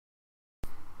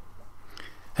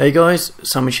Hey guys,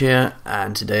 Sandwich here,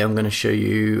 and today I'm going to show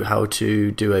you how to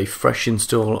do a fresh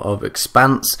install of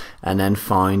Expanse and then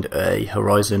find a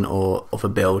Horizon or other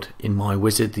build in my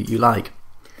wizard that you like.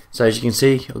 So as you can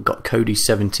see, I've got Kodi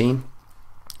 17.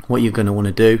 What you're going to want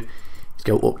to do is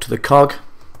go up to the cog,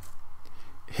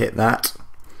 hit that,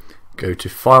 go to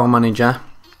File Manager,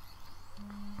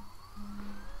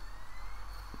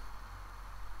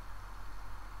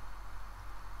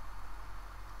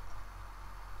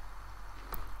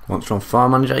 once you're on File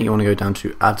Manager, you want to go down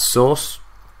to Add Source,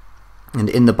 and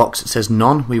in the box it says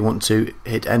None. We want to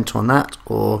hit Enter on that,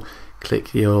 or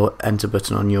click your Enter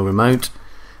button on your remote,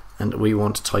 and we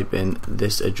want to type in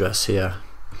this address here: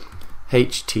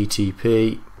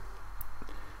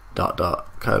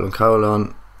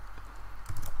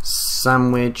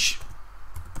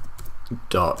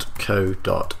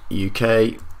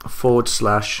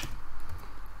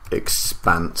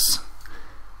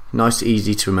 Nice,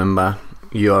 easy to remember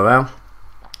URL.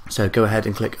 So go ahead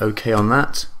and click OK on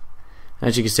that.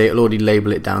 As you can see, it'll already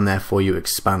label it down there for you,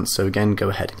 Expanse. So again, go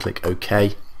ahead and click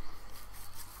OK.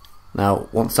 Now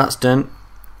once that's done,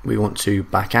 we want to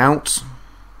back out.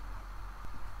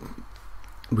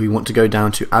 We want to go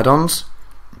down to Addons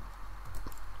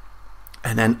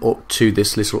and then up to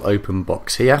this little open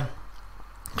box here.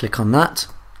 Click on that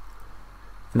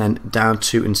and then down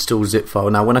to Install Zip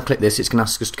File. Now when I click this, it's going to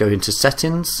ask us to go into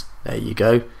Settings. There you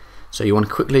go. So you want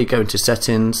to quickly go into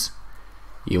Settings,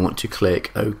 you want to click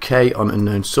OK on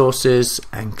Unknown Sources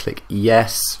and click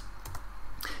Yes.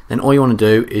 Then all you want to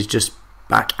do is just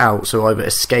back out, so either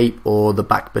escape or the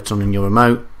back button on your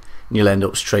remote, and you'll end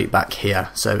up straight back here.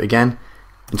 So again,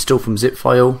 install from zip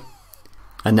file,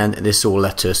 and then this will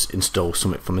let us install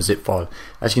something from a zip file.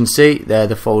 As you can see, there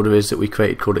the folder is that we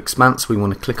created called Expanse. We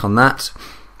want to click on that,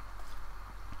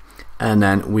 and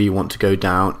then we want to go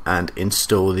down and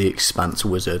install the Expanse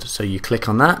wizard. So you click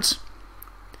on that.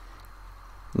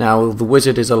 Now the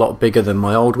wizard is a lot bigger than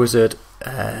my old wizard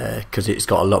because it's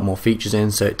got a lot more features in,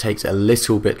 so it takes a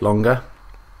little bit longer.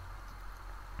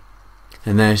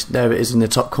 And there it is in the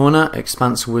top corner,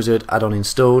 Expanse wizard add-on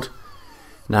installed.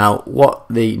 Now what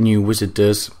the new wizard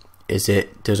does is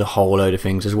it does a whole load of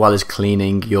things, as well as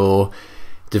cleaning your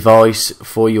device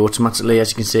for you automatically. As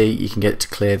you can see, you can get it to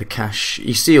clear the cache.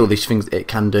 You see all these things that it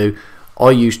can do.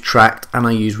 I use Tracked and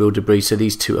I use Real Debris, so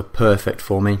these two are perfect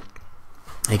for me.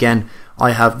 Again,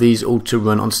 I have these all to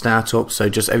run on startup, so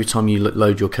just every time you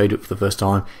load your code up for the first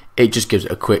time, it just gives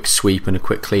it a quick sweep and a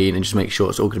quick clean and just make sure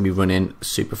it's all going to be running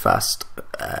super fast.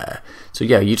 So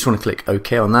yeah, you just want to click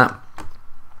OK on that,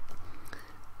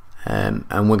 and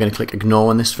we're going to click Ignore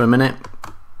on this for a minute.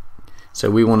 So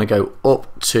we want to go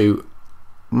up to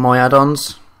My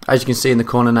Add-ons. As you can see in the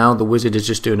corner now, the wizard is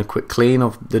just doing a quick clean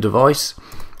of the device.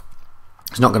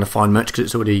 It's not going to find much because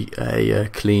it's already a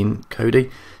clean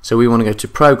Kodi. So we want to go to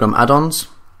Program Add-ons,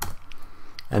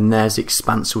 and there's the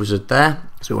Expanse wizard there.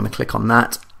 So we want to click on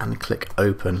that and click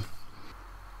Open.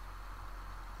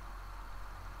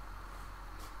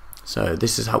 So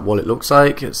this is what it looks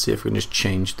like. Let's see if we can just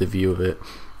change the view of it.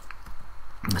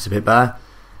 That's a bit better.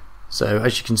 So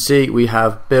as you can see, we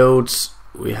have builds,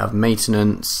 we have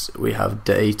maintenance, we have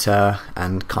data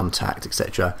and contact,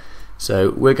 etc.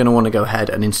 So we're going to want to go ahead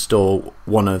and install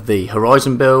one of the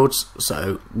Horizon builds.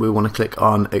 So we want to click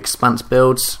on Expanse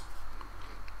builds,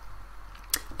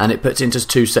 and it puts into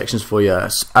two sections for you.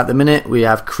 At the minute we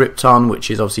have Krypton,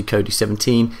 which is obviously Kodi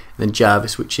 17, and then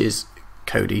Jarvis, which is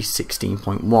Kodi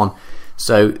 16.1.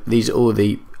 So these are all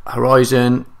the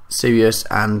Horizon, Sirius,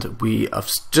 and we have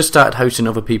just started hosting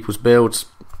other people's builds.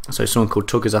 So someone called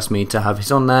Tug has asked me to have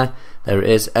his on there. There it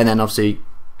is. And then obviously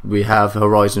we have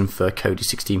Horizon for Kodi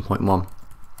 16.1.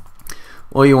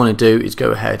 All you want to do is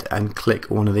go ahead and click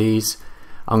one of these.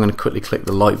 I'm going to quickly click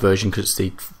the light version because it's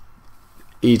the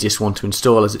easiest one to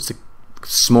install, as it's the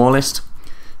smallest.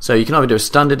 So you can either do a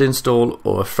standard install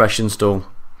or a fresh install.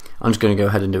 I'm just going to go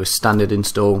ahead and do a standard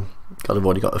install because I've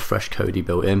already got a fresh Kodi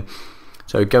built in.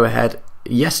 So go ahead,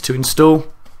 yes to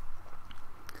install,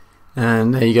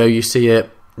 and there you go, you see it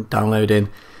downloading.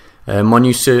 My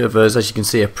new servers, as you can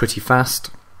see, are pretty fast,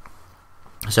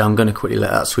 so I'm going to quickly let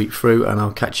that sweep through and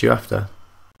I'll catch you after.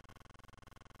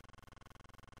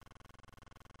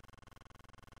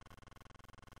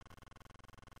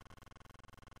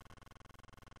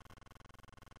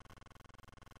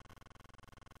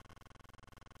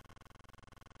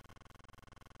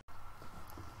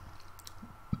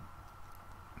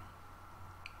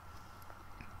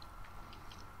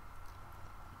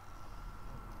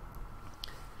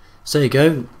 So there you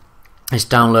go, it's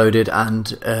downloaded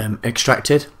and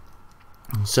extracted.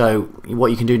 So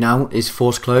what you can do now is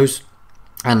force close,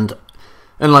 and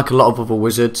unlike a lot of other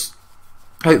wizards,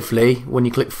 hopefully when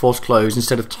you click force close,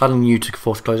 instead of telling you to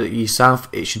force close it yourself,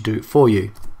 it should do it for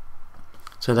you.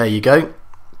 So there you go.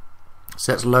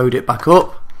 So let's load it back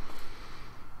up.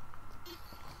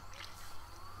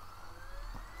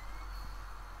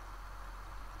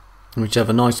 Which have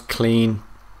a nice clean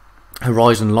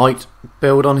horizon light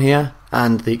build on here,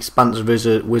 and the Expanse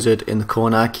wizard in the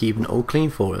corner keeping it all clean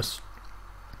for us.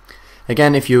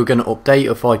 Again, if you're going to update,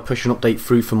 or if I push an update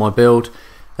through for my build,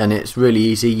 then it's really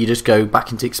easy. You just go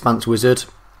back into Expanse wizard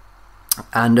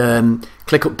and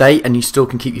click update, and you still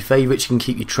can keep your favourites, you can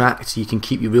keep your tracks, you can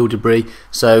keep your real debris.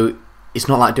 So it's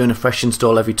not like doing a fresh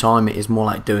install every time, it is more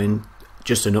like doing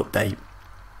just an update.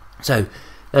 So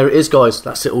there it is, guys,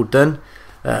 that's it all done.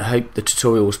 I hope the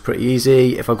tutorial was pretty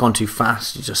easy. If I've gone too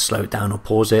fast, you just slow it down or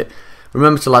pause it.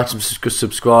 Remember to like and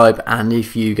subscribe, and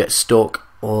if you get stuck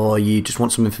or you just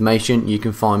want some information, you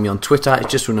can find me on Twitter.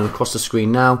 It's just running across the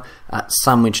screen now at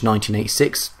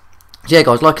Sandwich1986. So yeah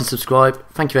guys, like and subscribe.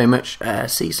 Thank you very much.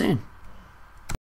 See you soon.